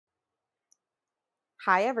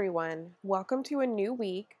Hi, everyone. Welcome to a new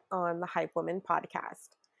week on the Hype Woman podcast.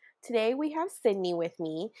 Today we have Sydney with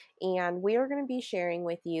me, and we are going to be sharing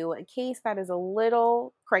with you a case that is a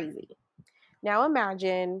little crazy. Now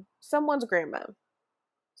imagine someone's grandma.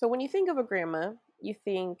 So when you think of a grandma, you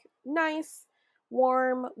think nice,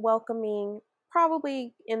 warm, welcoming,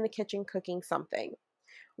 probably in the kitchen cooking something.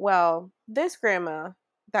 Well, this grandma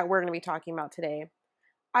that we're going to be talking about today,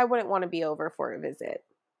 I wouldn't want to be over for a visit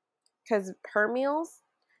because her meals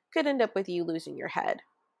could end up with you losing your head.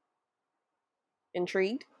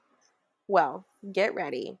 Intrigued? Well, get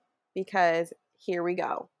ready because here we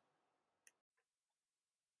go.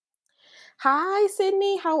 Hi,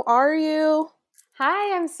 Sydney. How are you?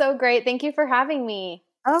 Hi, I'm so great. Thank you for having me.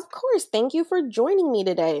 Of course. Thank you for joining me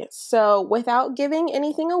today. So, without giving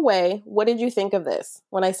anything away, what did you think of this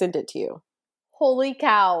when I sent it to you? Holy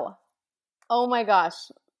cow. Oh my gosh.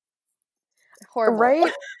 Horrible.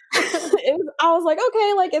 Right? I was like,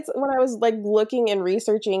 okay, like it's when I was like looking and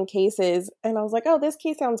researching cases and I was like, oh, this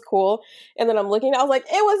case sounds cool. And then I'm looking, I was like,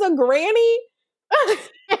 it was a granny.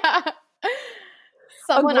 Yeah.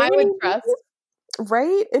 Someone I would trust.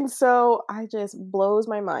 Right? And so I just blows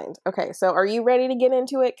my mind. Okay, so are you ready to get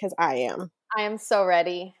into it? Because I am. I am so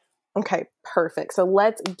ready. Okay, perfect. So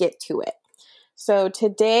let's get to it. So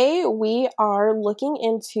today we are looking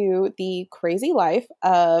into the crazy life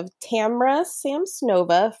of Tamra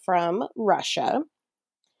Samsonova from Russia.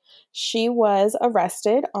 She was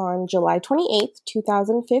arrested on July 28th,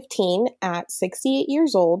 2015 at 68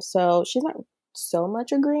 years old. So she's not so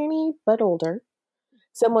much a granny, but older.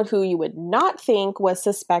 Someone who you would not think was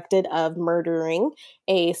suspected of murdering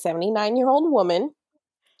a 79-year-old woman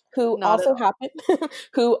who also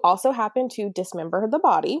happened to dismember the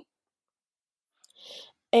body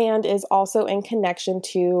and is also in connection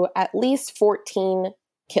to at least 14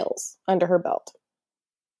 kills under her belt.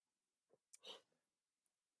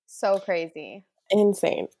 So crazy.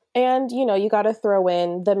 Insane. And, you got to throw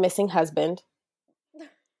in the missing husband.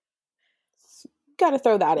 Got to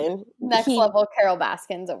throw that in. Next level Carol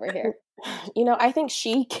Baskins over here. I think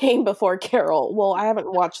she came before Carol. Well, I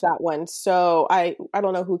haven't watched that one, so I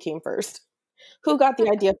don't know who came first. Who got the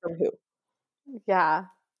idea from who? Yeah.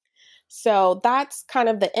 So that's kind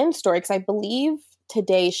of the end story because I believe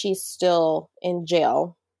today she's still in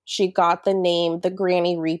jail. She got the name the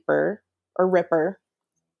Granny Reaper or Ripper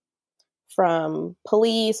from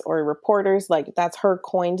police or reporters. Like that's her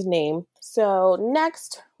coined name. So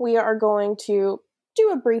next we are going to do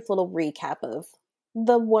a brief little recap of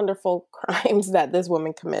the wonderful crimes that this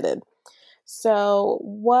woman committed. So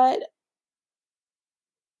what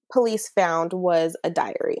police found was a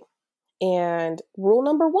diary. And rule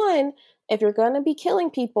number 1, if you're going to be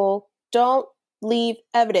killing people, don't leave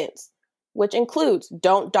evidence, which includes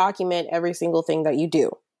don't document every single thing that you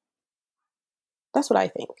do. That's what I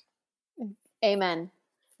think. Amen.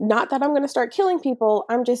 Not that I'm going to start killing people.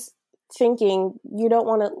 I'm just thinking you don't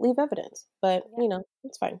want to leave evidence, but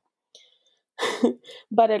it's fine.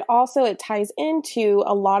 But it ties into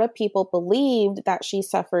a lot of people believed that she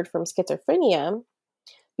suffered from schizophrenia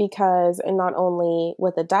because, and not only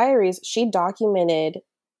with the diaries, she documented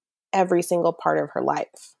every single part of her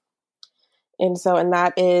life. And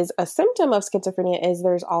that is a symptom of schizophrenia is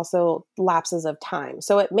there's also lapses of time.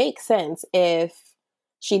 So it makes sense if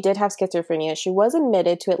she did have schizophrenia. She was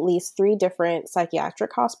admitted to at least 3 different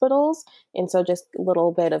psychiatric hospitals. And so just a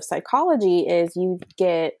little bit of psychology is you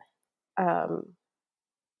get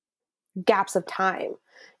gaps of time.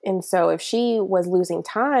 And so if she was losing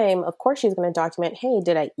time, of course she's going to document, hey,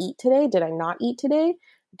 did I eat today? Did I not eat today?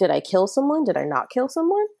 Did I kill someone? Did I not kill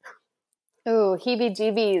someone? Ooh,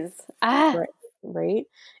 heebie-jeebies. Ah. Right.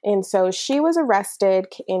 And so she was arrested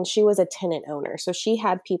and she was a tenant owner. So she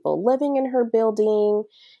had people living in her building.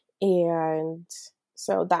 And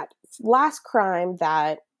so that last crime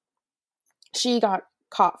that she got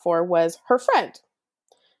caught for was her friend.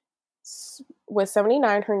 Was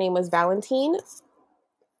 79. Her name was Valentine.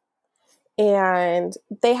 And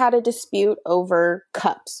they had a dispute over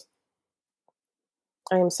cups.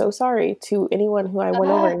 I am so sorry to anyone who I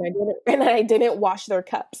went over and I didn't wash their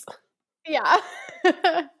cups. Yeah.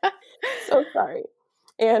 So sorry.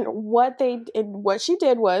 And what she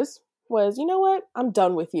did was, you know what? I'm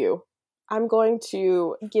done with you. I'm going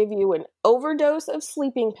to give you an overdose of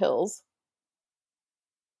sleeping pills.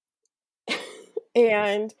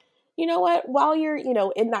 And you know what? While you're,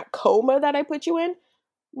 in that coma that I put you in,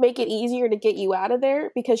 make it easier to get you out of there,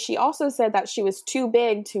 because she also said that she was too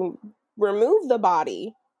big to remove the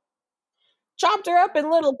body. Chopped her up in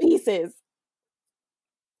little pieces.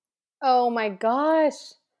 Oh my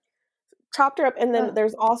gosh. Chopped her up. And then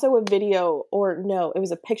there's also a video, or no, it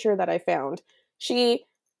was a picture that I found. She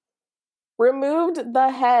removed the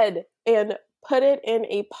head and put it in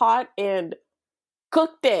a pot and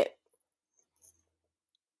cooked it.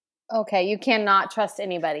 Okay, you cannot trust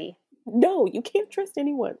anybody. No, you can't trust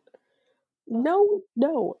anyone. No.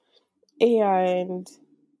 And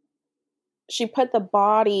she put the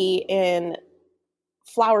body in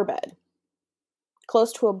flower bed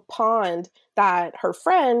close to a pond that her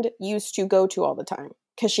friend used to go to all the time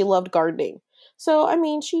because she loved gardening. So, I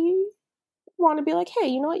mean, she wanted to be like, hey,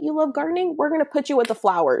 you know what? You love gardening? We're going to put you with the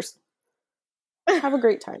flowers. Have a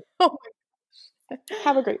great time. Oh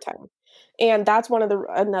Have a great time. And that's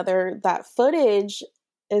that footage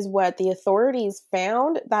is what the authorities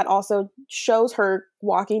found that also shows her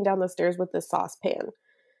walking down the stairs with this saucepan.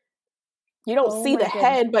 You don't see the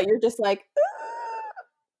head, but you're just like,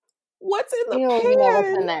 what's in the pan? You know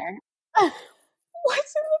what's in there.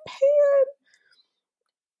 What's in the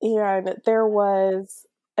pan? And there was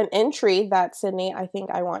an entry that, Sydney, I think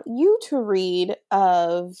I want you to read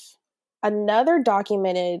of another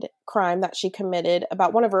documented crime that she committed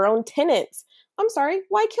about one of her own tenants. I'm sorry,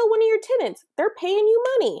 why kill one of your tenants? They're paying you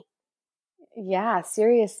money. Yeah,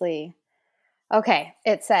 seriously. Okay,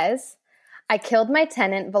 it says, I killed my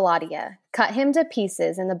tenant, Valadia, cut him to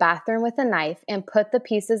pieces in the bathroom with a knife, and put the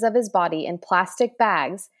pieces of his body in plastic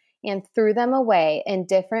bags and threw them away in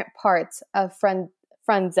different parts of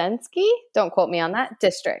Frunzensky, don't quote me on that,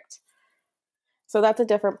 district. So that's a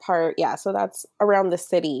different part. Yeah, so that's around the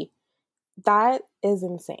city. That is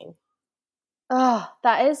insane. Oh,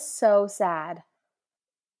 that is so sad.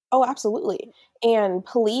 Oh, absolutely. And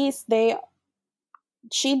police,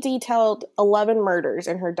 she detailed 11 murders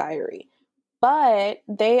in her diary, but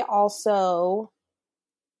they also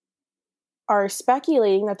are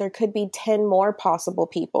speculating that there could be 10 more possible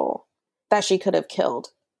people that she could have killed.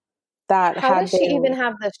 How does she even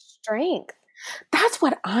have the strength? That's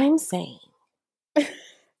what I'm saying.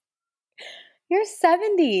 You're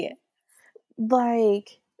 70.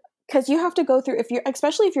 Like, because you have to go through,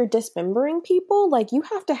 especially if you're dismembering people, like you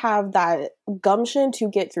have to have that gumption to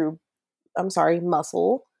get through,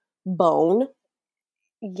 muscle, bone.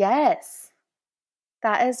 Yes.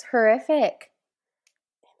 That is horrific.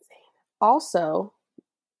 Also,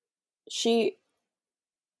 she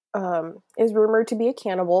is rumored to be a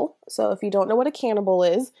cannibal. So if you don't know what a cannibal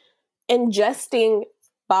is, ingesting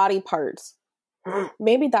body parts.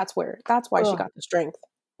 Maybe that's why she got the strength.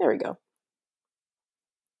 There we go.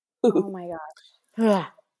 Oh my gosh.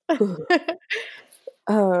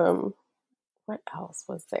 What else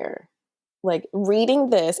was there? Like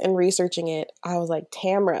reading this and researching it, I was like,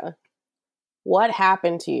 Tamra, what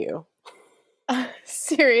happened to you?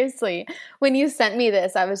 Seriously. When you sent me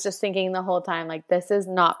this, I was just thinking the whole time, like, this is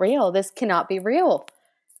not real. This cannot be real.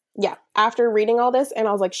 Yeah. After reading all this, and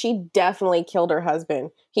I was like, she definitely killed her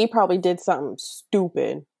husband. He probably did something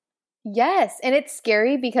stupid. Yes. And it's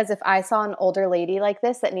scary because if I saw an older lady like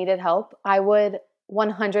this that needed help, I would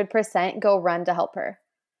 100% go run to help her.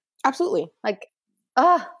 Absolutely. Like,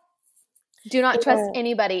 do not trust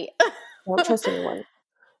anybody. Don't trust anyone.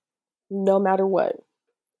 No matter what.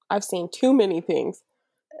 I've seen too many things.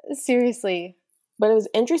 Seriously. But it was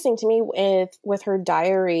interesting to me with her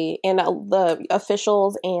diary, and the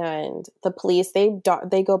officials and the police, they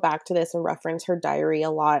go back to this and reference her diary a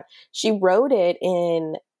lot. She wrote it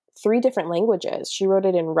in 3 different languages. She wrote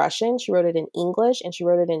it in Russian, she wrote it in English, and she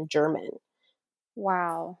wrote it in German.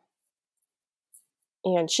 Wow.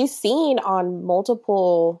 And she's seen on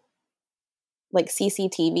multiple like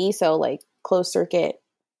CCTV, so like closed circuit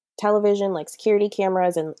television, like security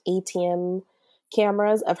cameras and ATM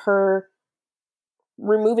cameras of her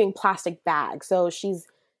removing plastic bags. So she's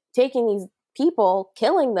taking these people,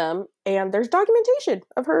 killing them, and there's documentation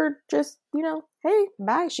of her just, hey,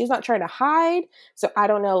 bye. She's not trying to hide. So I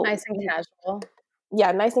don't know. Nice and casual.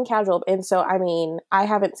 Yeah, nice and casual. And so, I mean, I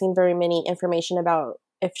haven't seen very many information about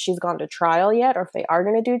if she's gone to trial yet or if they are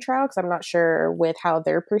going to do trial, because I'm not sure with how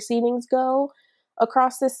their proceedings go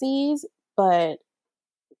across the seas. But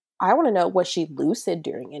I want to know, was she lucid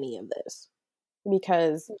during any of this?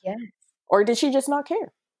 Because, or did she just not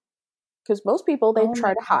care? Because most people, they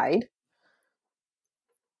try to hide.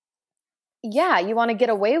 Yeah, you want to get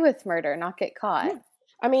away with murder, not get caught. Yeah.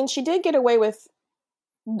 I mean, she did get away with,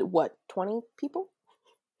 20 people?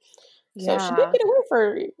 So she did get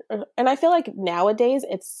away and I feel like nowadays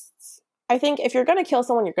I think if you're going to kill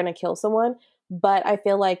someone, you're going to kill someone. But I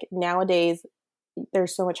feel like nowadays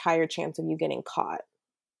there's so much higher chance of you getting caught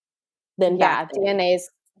than back then.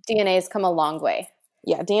 DNA's come a long way.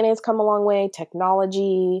 Yeah, DNA's come a long way.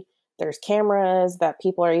 Technology, there's cameras that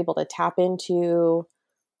people are able to tap into.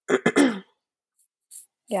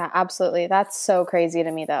 Yeah, absolutely. That's so crazy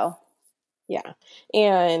to me, though. Yeah.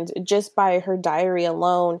 And just by her diary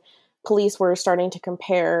alone, police were starting to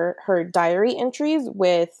compare her diary entries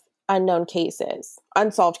with unknown cases,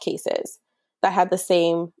 unsolved cases that had the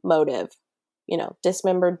same motive.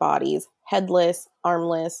 Dismembered bodies, headless,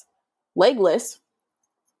 armless, legless.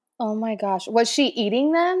 Oh my gosh. Was she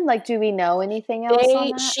eating them? Like, do we know anything else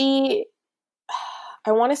on that?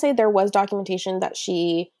 I want to say there was documentation that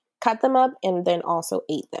she cut them up and then also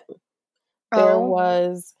ate them. There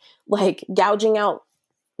was like gouging out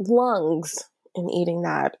lungs and eating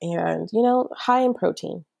that, and high in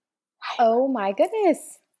protein. Oh my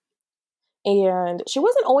goodness. And she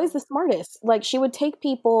wasn't always the smartest. Like, she would take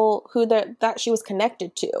people who that she was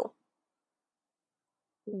connected to.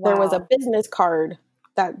 Wow. There was a business card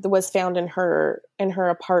that was found in her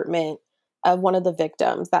apartment of one of the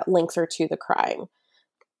victims that links her to the crime.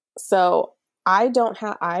 So I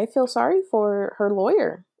feel sorry for her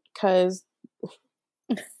lawyer because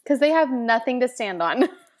they have nothing to stand on.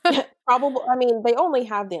 Probably, I mean, they only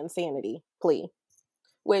have the insanity plea,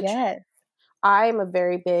 which I'm a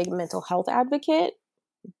very big mental health advocate.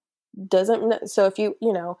 So if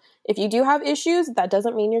you do have issues, that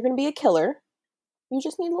doesn't mean you're going to be a killer. You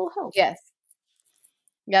just need a little help. Yes.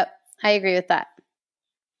 Yep. I agree with that.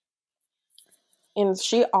 And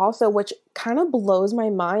she also, which kind of blows my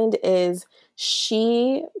mind, is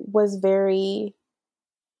she was very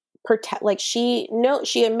she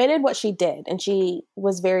admitted what she did, and she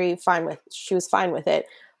was fine with it,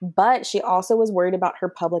 but she also was worried about her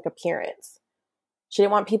public appearance. She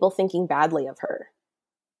didn't want people thinking badly of her.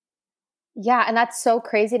 Yeah, and that's so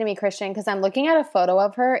crazy to me, Christian, because I'm looking at a photo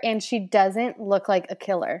of her and she doesn't look like a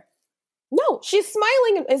killer. No, she's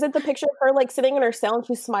smiling. Is it the picture of her like sitting in her cell and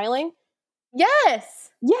she's smiling?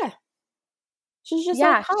 Yes. Yeah. She's just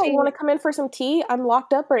like, hi, you want to come in for some tea? I'm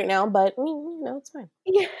locked up right now, but it's fine.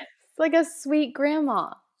 Yeah, like a sweet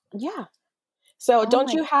grandma. Yeah. So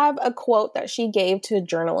don't you have a quote that she gave to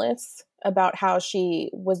journalists about how she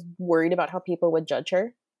was worried about how people would judge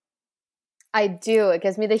her? I do. It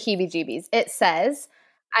gives me the heebie-jeebies. It says,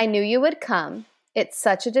 I knew you would come. It's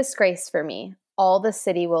such a disgrace for me. All the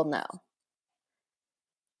city will know.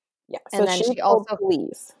 Yeah. So she told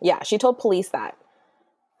police. Yeah, she told police that.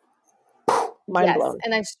 Mind blown.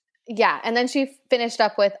 And then she finished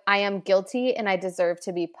up with, I am guilty and I deserve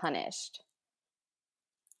to be punished.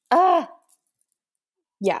 Yeah.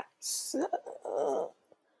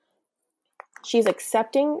 She's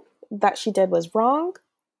accepting that she did was wrong.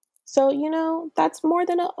 So, that's more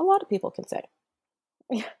than a lot of people can say.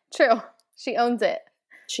 Yeah, true. She owns it.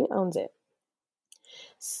 She owns it.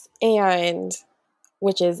 And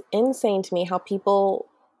which is insane to me, how people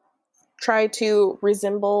try to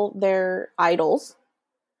resemble their idols.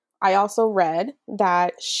 I also read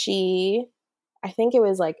that I think it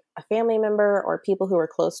was like a family member or people who were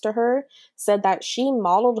close to her, said that she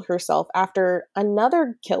modeled herself after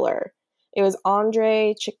another killer. It was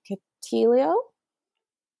Andre Chikatilo.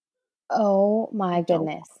 Oh my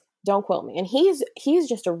goodness. Don't quote me. And he's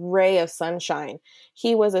just a ray of sunshine.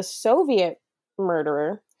 He was a Soviet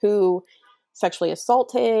murderer who sexually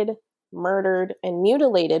assaulted, murdered, and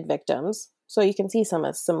mutilated victims. So you can see some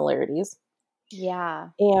similarities. Yeah.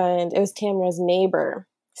 And it was Tamra's neighbor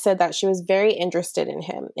said that she was very interested in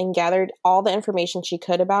him and gathered all the information she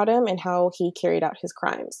could about him and how he carried out his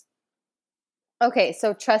crimes. Okay,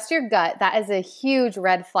 so trust your gut. That is a huge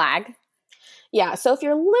red flag. Yeah, so if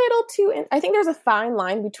you're a little too... I think there's a fine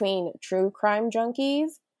line between true crime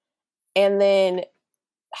junkies and then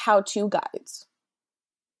how-to guides.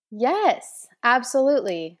 Yes,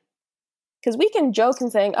 absolutely. Because we can joke and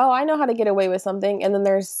saying, oh, I know how to get away with something. And then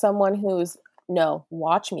there's someone who's, no,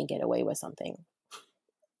 watch me get away with something.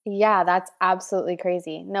 Yeah, that's absolutely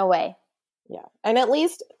crazy. No way. Yeah. And at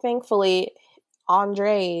least, thankfully,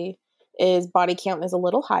 Andre's body count is a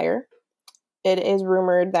little higher. It is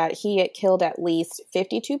rumored that he had killed at least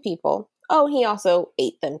 52 people. Oh, he also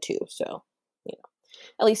ate them too. So,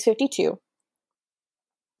 at least 52.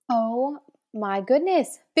 Oh my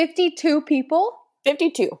goodness. 52 people?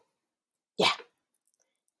 52. Yeah.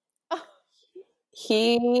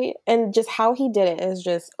 And just how he did it is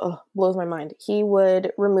just blows my mind. He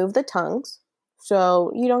would remove the tongues,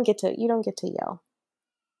 so you don't get to yell.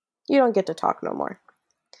 You don't get to talk no more.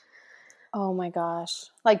 Oh my gosh.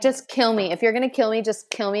 Like, just kill me. If you're going to kill me, just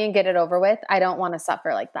kill me and get it over with. I don't want to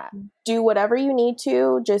suffer like that. Do whatever you need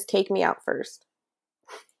to, just take me out first.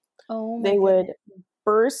 Oh my They would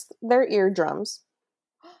burst their eardrums.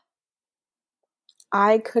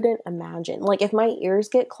 I couldn't imagine. Like, if my ears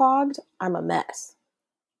get clogged, I'm a mess.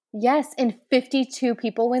 Yes, and 52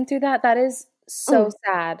 people went through that. That is so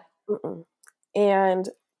sad. And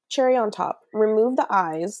cherry on top, remove the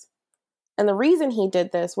eyes And the reason he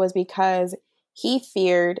did this was because he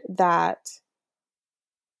feared that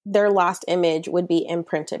their last image would be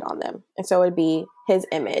imprinted on them. And so it would be his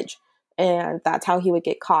image. And that's how he would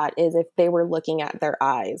get caught, is if they were looking at their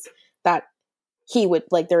eyes, that he would,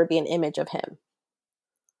 like, there would be an image of him.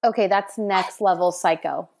 Okay, that's next level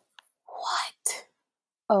psycho. What?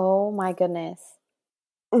 Oh my goodness.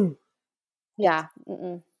 Mm. Yeah.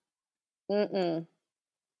 Mm-mm.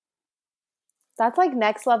 That's like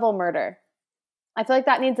next level murder. I feel like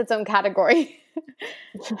that needs its own category.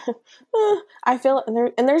 I feel,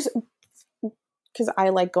 and there's, because I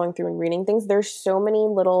like going through and reading things, there's so many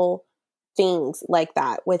little things like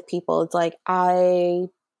that with people. It's like,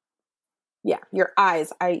 your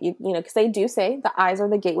eyes, you know, because they do say the eyes are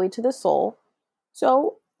the gateway to the soul.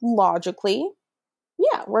 So logically,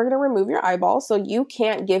 yeah, we're going to remove your eyeball so you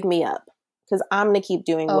can't give me up, because I'm going to keep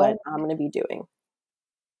doing what I'm going to be doing.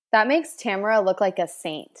 That makes Tamara look like a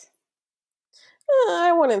saint.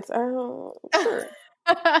 I wouldn't. Sure.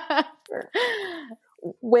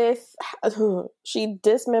 With she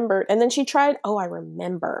dismembered, and then she tried. Oh, I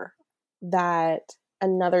remember that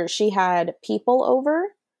she had people over,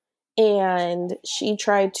 and she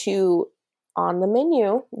tried to, on the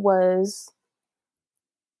menu was,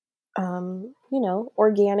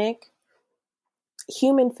 organic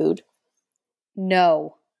human food.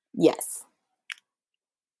 No. Yes.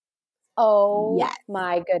 Oh, yes.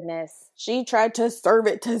 My goodness. She tried to serve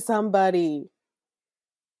it to somebody.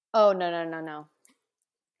 Oh, no.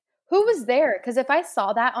 Who was there? Because if I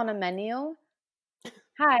saw that on a menu,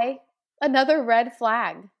 hi, another red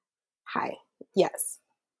flag. Hi. Yes.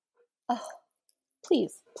 Oh.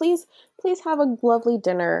 Please have a lovely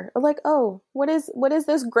dinner. Like, oh, what is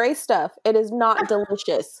this gray stuff? It is not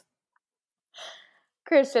delicious.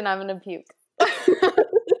 Christian, I'm gonna puke.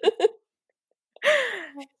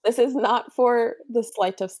 This is not for the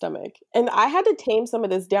slight of stomach. And I had to tame some of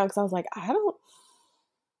this down because I was like, I don't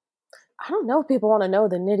know if people want to know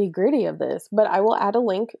the nitty gritty of this, but I will add a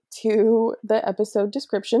link to the episode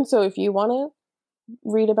description. So if you want to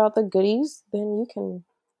read about the goodies, then you can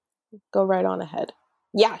go right on ahead.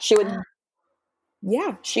 Yeah, she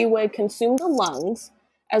would consume the lungs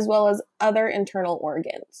as well as other internal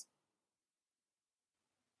organs.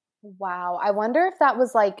 Wow. I wonder if that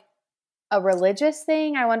was like a religious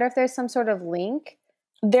thing. I wonder if there's some sort of link.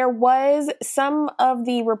 There was, some of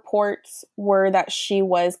the reports were that she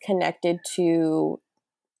was connected to,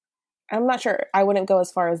 I'm not sure, I wouldn't go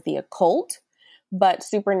as far as the occult, but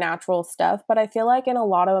supernatural stuff. But I feel like in a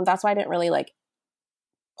lot of them, that's why I didn't really like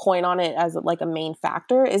point on it as like a main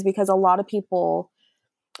factor, is because a lot of people,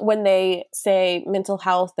 when they say mental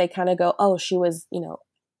health, they kind of go, oh, she was,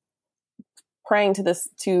 praying to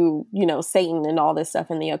Satan and all this stuff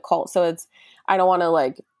in the occult. So it's, I don't want to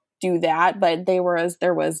like do that, but there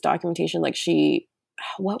was documentation, like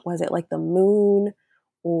what was it, like the moon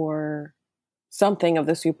or something of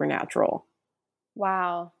the supernatural.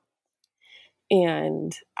 Wow.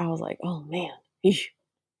 And I was like, oh man.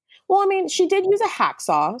 Well, I mean, she did use a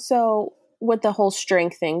hacksaw, so with the whole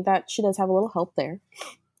strength thing, that she does have a little help there.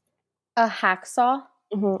 A hacksaw?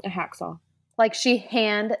 Mm-hmm, a hacksaw. Like she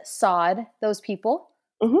hand sawed those people?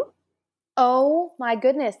 Mm-hmm. Oh my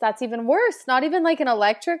goodness, that's even worse. Not even like an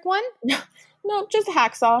electric one? No, just a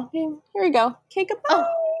hacksaw. Here you go. Okay, goodbye.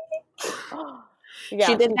 Oh. Yeah,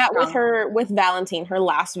 she did that with Valentine, her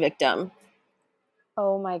last victim.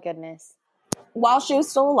 Oh my goodness. While she was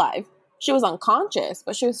still alive. She was unconscious,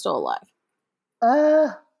 but she was still alive.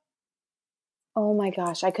 Oh my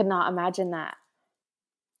gosh, I could not imagine that.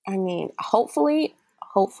 I mean, hopefully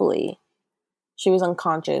she was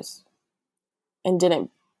unconscious and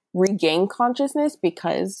didn't regain consciousness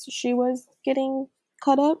because she was getting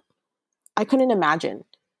cut up. I couldn't imagine.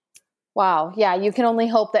 Wow. Yeah, you can only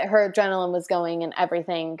hope that her adrenaline was going and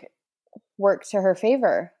everything worked to her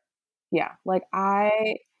favor. Yeah. Like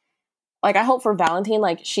I hope for Valentine,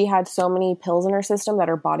 like she had so many pills in her system that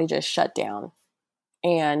her body just shut down.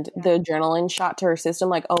 And the adrenaline shot to her system,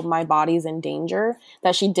 like, oh, my body's in danger,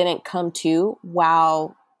 that she didn't come to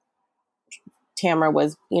while Tamara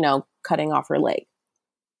was, cutting off her leg.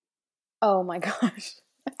 Oh my gosh.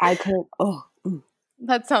 I couldn't,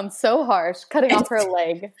 That sounds so harsh, cutting off her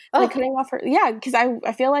leg. Like cutting off her, yeah, because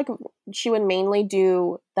I feel like she would mainly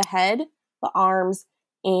do the head, the arms,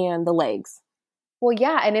 and the legs. Well,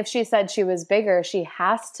 yeah, and if she said she was bigger, she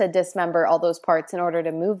has to dismember all those parts in order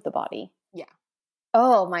to move the body. Yeah.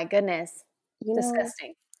 Oh my goodness.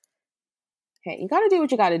 Disgusting. Hey, you got to do what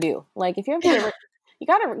you got to do. Like if you have to get rid, you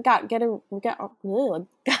got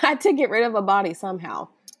to get rid of a body somehow.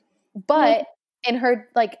 But in her,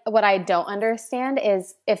 like, what I don't understand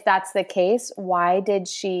is if that's the case, why did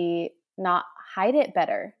she not hide it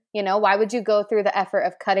better? You know, why would you go through the effort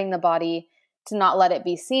of cutting the body to not let it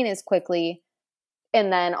be seen as quickly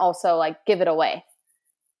and then also like give it away?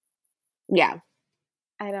 Yeah.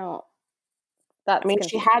 That's I mean,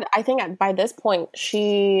 confusing. I think by this point,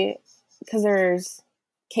 because there's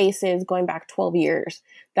cases going back 12 years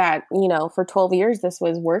that, for 12 years this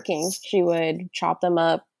was working. She would chop them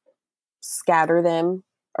up, scatter them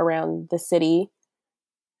around the city,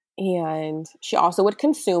 and she also would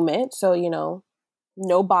consume it. So,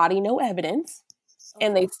 no body, no evidence.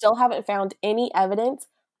 And they still haven't found any evidence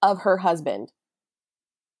of her husband.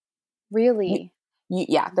 Really?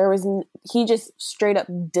 Yeah, he just straight up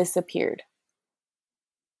disappeared.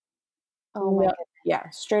 Oh my goodness. Yeah,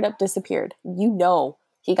 straight up disappeared.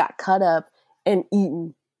 He got cut up and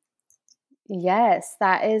eaten. Yes,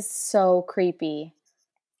 that is so creepy.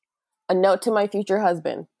 A note to my future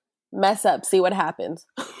husband: mess up, see what happens.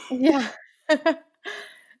 Yeah.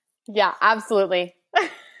 Yeah, absolutely.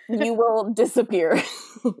 You will disappear.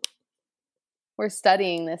 We're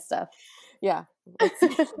studying this stuff. Yeah.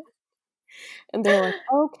 And they're like,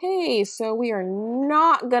 okay, so we are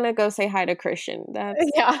not going to go say hi to Christian.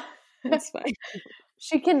 That's fine.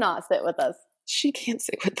 She cannot sit with us. She can't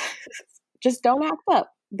sit with us. Just don't act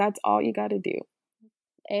up. That's all you got to do.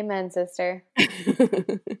 Amen, sister.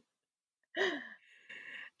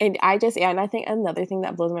 And I think another thing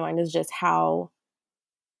that blows my mind is just how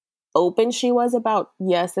open she was about,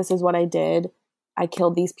 yes, this is what I did. I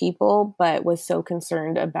killed these people, but was so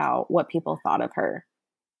concerned about what people thought of her.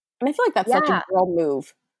 And I feel like that's such a girl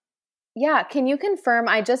move. Yeah. Can you confirm?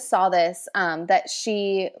 I just saw this, that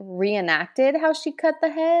she reenacted how she cut the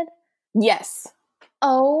head? Yes.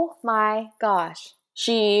 Oh my gosh.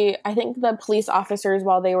 I think the police officers,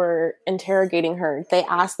 while they were interrogating her, they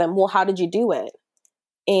asked them, well, how did you do it?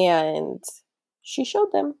 And she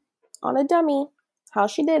showed them on a dummy how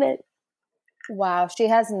she did it. Wow. She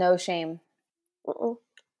has no shame.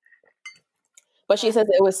 But she says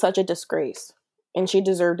it was such a disgrace and she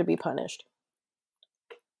deserved to be punished.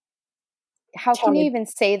 How can you even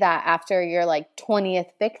say that after your 20th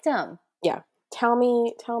victim? Yeah. Tell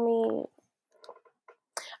me.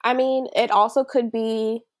 I mean, it also could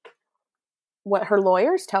be what her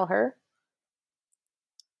lawyers tell her.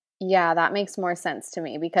 Yeah, that makes more sense to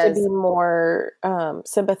me because to be more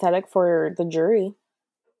sympathetic for the jury.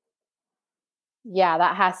 Yeah,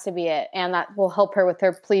 that has to be it. And that will help her with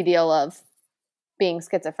her plea deal of being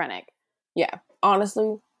schizophrenic. Yeah.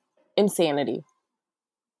 Honestly, insanity.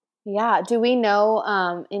 Yeah. Do we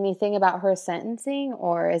know anything about her sentencing,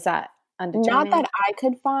 or is that undetermined? Not that I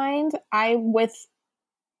could find. With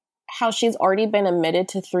how she's already been admitted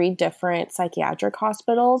to 3 different psychiatric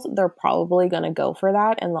hospitals, they're probably going to go for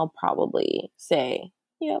that, and they'll probably say,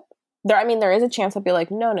 yep. There is a chance they'll be like,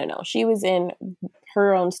 no. She was in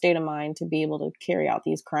her own state of mind to be able to carry out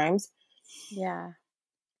these crimes. Yeah.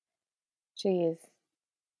 Jeez.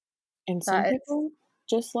 And some people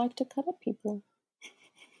just like to cut up people.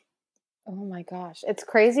 Oh my gosh. It's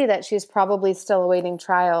crazy that she's probably still awaiting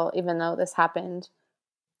trial, even though this happened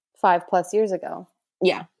 5+ years ago.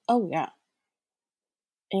 Yeah. Oh, yeah.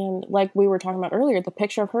 And like we were talking about earlier, the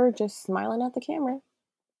picture of her just smiling at the camera.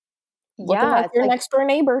 Looking like your next door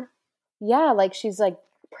neighbor. Yeah, she's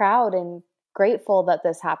proud and grateful that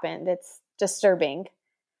this happened. It's disturbing.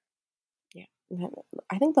 Yeah.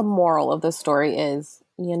 I think the moral of the story is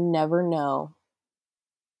you never know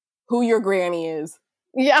who your granny is.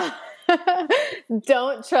 Yeah.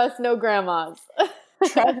 Don't trust no grandmas.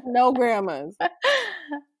 Trust no grandmas.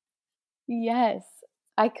 Yes.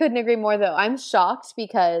 I couldn't agree more, though. I'm shocked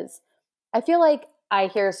because I feel like I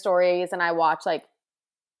hear stories and I watch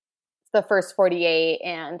the first 48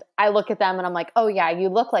 and I look at them and I'm like, oh yeah, you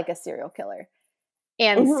look like a serial killer.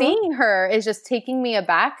 And seeing her is just taking me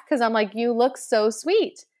aback because I'm like, you look so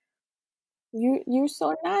sweet. You're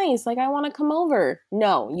so nice. I want to come over.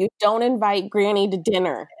 No, you don't invite Granny to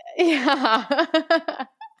dinner. Yeah.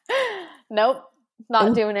 Nope.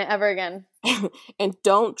 Not doing it ever again. And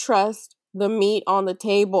don't trust the meat on the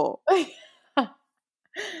table.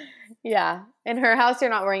 Yeah. In her house, you're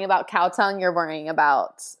not worrying about cow tongue. You're worrying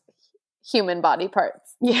about human body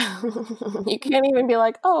parts. Yeah. You can't even be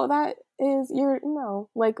like, oh, that is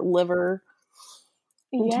liver,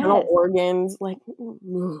 internal organs.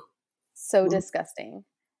 So disgusting.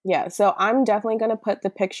 Yeah. So I'm definitely going to put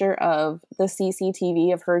the picture of the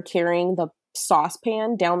CCTV of her carrying the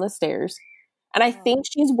saucepan down the stairs. And I think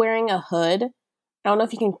she's wearing a hood. I don't know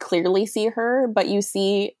if you can clearly see her, but you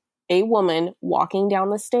see a woman walking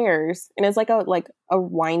down the stairs, and it's like a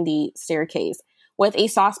windy staircase with a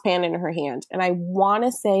saucepan in her hand. And I want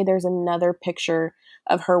to say there's another picture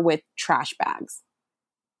of her with trash bags.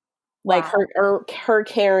 Like Wow. her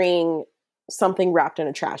carrying something wrapped in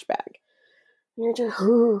a trash bag. And you're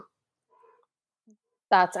just,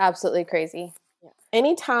 That's absolutely crazy.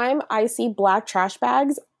 anytime I see black trash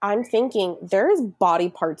bags, I'm thinking there's body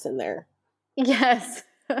parts in there. Yes.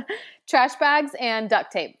 Trash bags and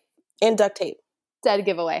duct tape. And duct tape. Dead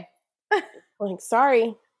giveaway. Like,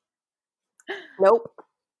 sorry. Nope.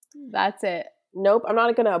 That's it. Nope. I'm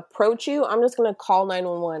not going to approach you. I'm just going to call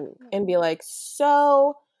 911 and be like,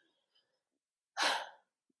 so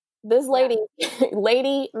this lady,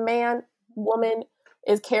 man, woman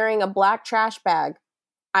is carrying a black trash bag.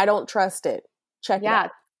 I don't trust it. Check it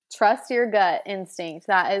out. Trust your gut instinct.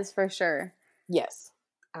 That is for sure. Yes,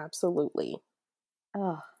 absolutely.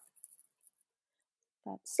 Oh.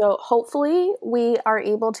 So hopefully we are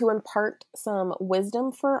able to impart some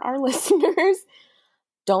wisdom for our listeners.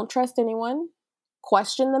 Don't trust anyone.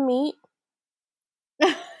 Question the meat.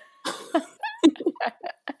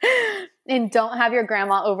 And don't have your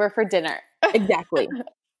grandma over for dinner. Exactly.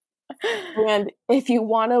 And if you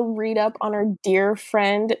want to read up on our dear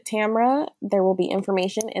friend Tamra, there will be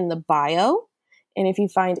information in the bio. And if you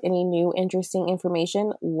find any new interesting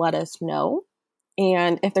information, let us know.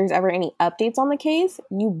 And if there's ever any updates on the case,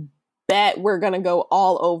 you bet we're going to go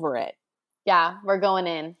all over it. Yeah, we're going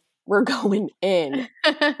in. We're going in.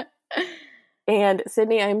 And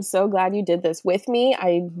Sydney, I'm so glad you did this with me.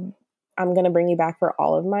 I'm going to bring you back for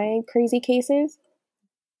all of my crazy cases.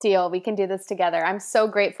 Deal. We can do this together. I'm so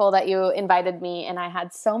grateful that you invited me and I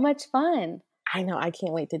had so much fun. I know. I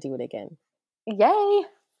can't wait to do it again. Yay.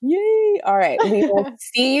 Yay. All right. We will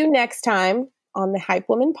see you next time on the Hype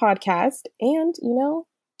Woman podcast. And,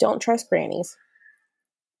 don't trust grannies.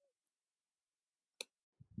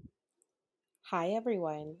 Hi,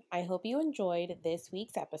 everyone. I hope you enjoyed this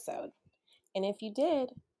week's episode. And if you did,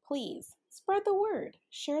 please spread the word,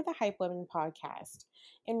 share the Hype Women podcast,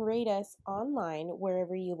 and rate us online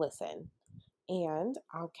wherever you listen. And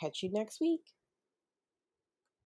I'll catch you next week.